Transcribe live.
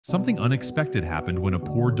Something unexpected happened when a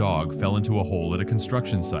poor dog fell into a hole at a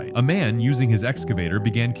construction site. A man, using his excavator,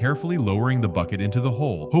 began carefully lowering the bucket into the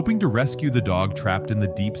hole, hoping to rescue the dog trapped in the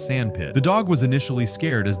deep sand pit. The dog was initially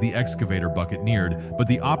scared as the excavator bucket neared, but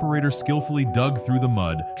the operator skillfully dug through the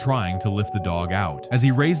mud, trying to lift the dog out. As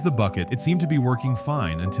he raised the bucket, it seemed to be working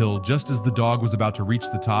fine until, just as the dog was about to reach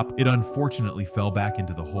the top, it unfortunately fell back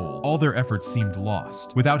into the hole. All their efforts seemed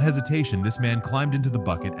lost. Without hesitation, this man climbed into the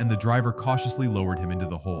bucket and the driver cautiously lowered him into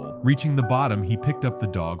the hole. Reaching the bottom, he picked up the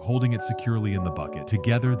dog, holding it securely in the bucket.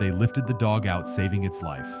 Together, they lifted the dog out, saving its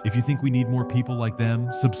life. If you think we need more people like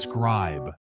them, subscribe.